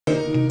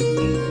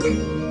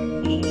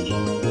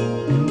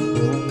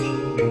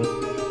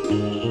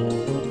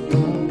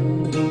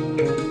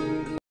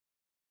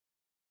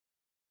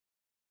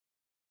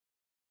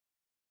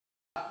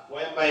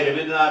poem by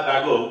Rabindranath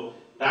Tagore.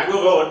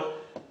 Tagore wrote,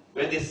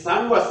 when the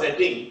sun was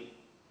setting,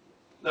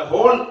 the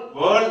whole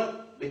world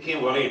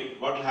became worried.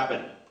 What will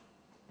happen?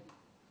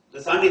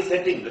 The sun is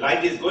setting, the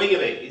light is going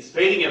away, it's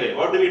fading away.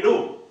 What do we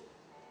do?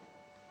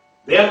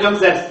 There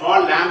comes that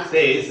small lamp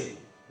says,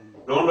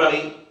 don't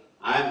worry,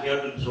 I am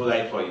here to show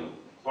light for you.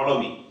 Follow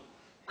me.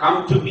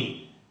 Come to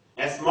me.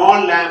 A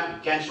small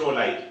lamp can show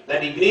light.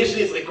 That ignition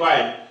is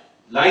required.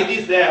 Light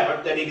is there,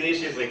 but that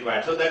ignition is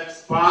required. So that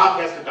spark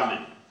has to come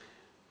in.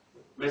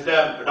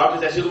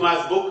 Dr.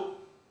 Shashikumar's book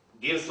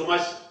gives so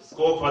much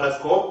scope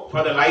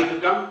for the light to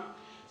come,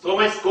 so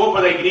much scope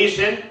for the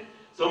ignition,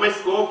 so much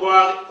scope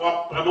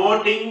for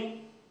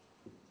promoting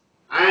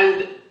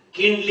and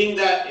kindling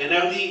the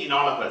energy in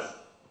all of us.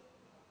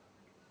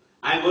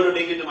 I am going to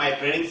take you to my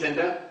training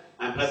center.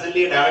 I am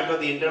presently a director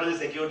of the Internal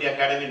Security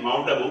Academy in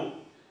Mount Abu.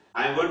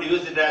 I am going to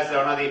use it as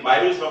one of the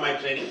Bibles for my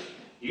training.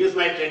 Use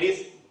my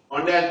trainees.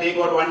 One day I will take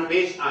out one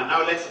page.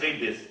 Now let's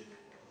read this.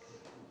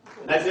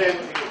 That's why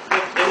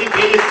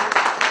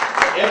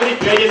every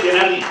page is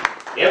energy.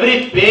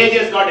 Every page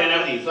has got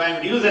energy. So I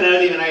am use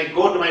energy when I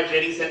go to my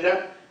training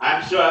center. I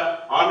am sure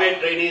all my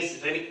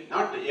trainees,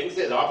 not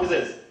youngsters,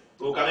 officers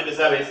who come into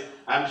service,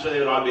 I am sure they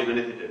will all be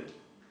benefited.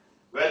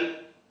 Well,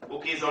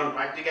 book is on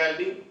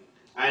practicality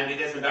and it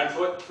has been done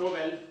so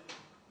well.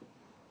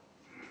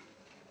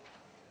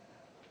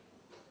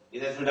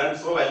 It has been done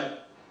so well.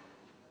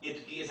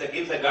 It gives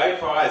a guide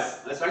for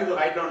us. I was trying to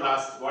write down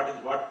last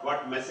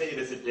what message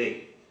does it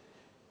take.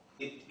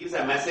 It gives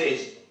a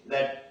message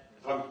that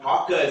from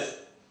talkers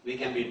we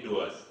can be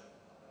doers.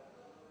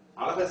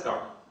 All of us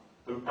talk.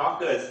 From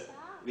talkers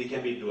we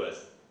can be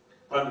doers.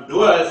 From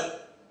doers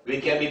we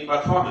can be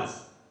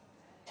performers.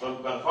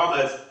 From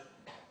performers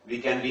we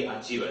can be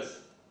achievers.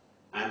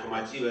 And from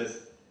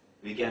achievers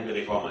we can be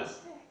reformers.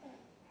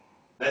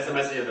 That's the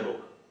message of the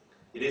book.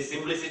 It is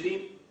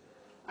simplicity,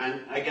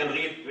 and I can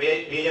read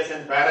pages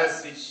and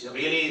paras which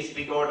really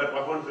speak about a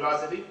profound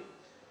philosophy.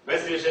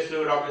 Best wishes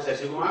to Dr.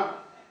 Shashikumar.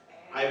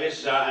 I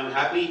wish, I'm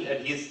happy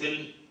that he is still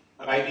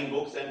writing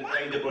books and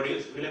trying to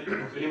produce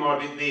film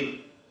out with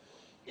the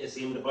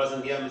esteemed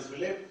person here, Ms.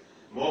 Philip.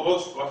 More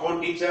books,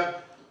 profound teacher.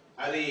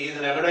 He is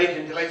an erudite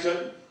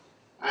intellectual,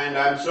 and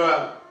I'm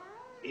sure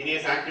in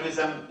his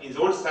activism, in his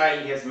own style,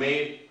 he has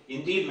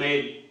indeed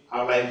made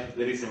our life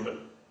very simple.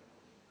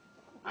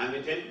 I'm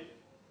with him.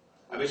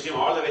 I wish him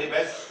all the very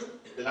best.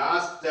 The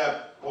last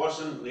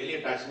portion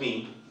really touched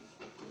me.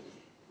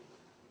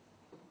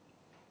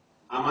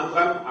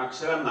 Amantram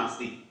aksharam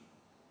nasti.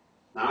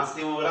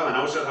 Nasti moolam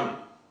anaushadham.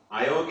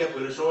 Ayogya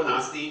purusho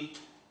nasti.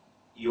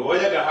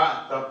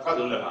 Yoyagaha tattva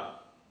dullabha.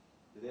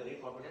 Did I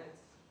read properly?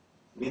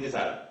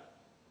 Nidisara.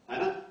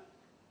 Anna?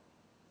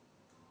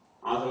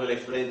 Author will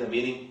explain the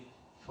meaning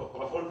for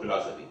profound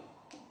philosophy.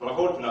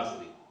 Profound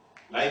philosophy.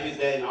 Life is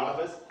there in all of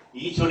us.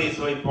 Each one is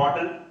so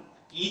important.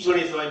 Each one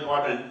is so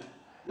important.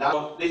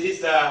 Now, this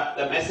is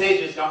the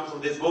message which comes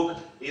from this book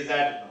is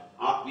that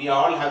we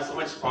all have so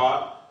much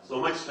power, so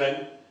much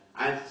strength,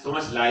 and so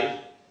much life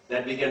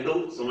that we can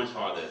do so much for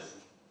others.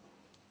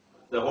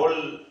 The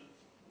whole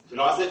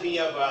philosophy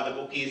of the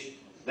book is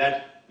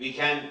that we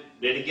can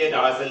dedicate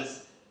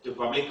ourselves to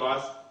public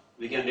cause,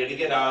 we can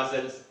dedicate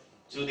ourselves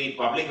to the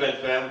public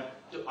welfare,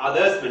 to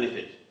others'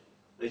 benefit.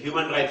 The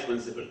human rights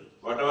principle.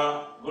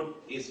 Whatever good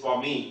is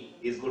for me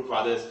is good for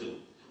others too.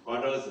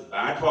 Whatever is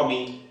bad for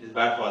me is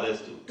bad for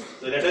others too.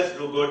 So let us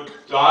do good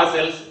to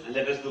ourselves and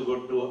let us do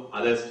good to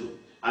others too.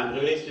 I am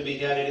privileged to be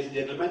here, ladies and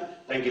gentlemen.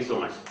 Thank you so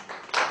much.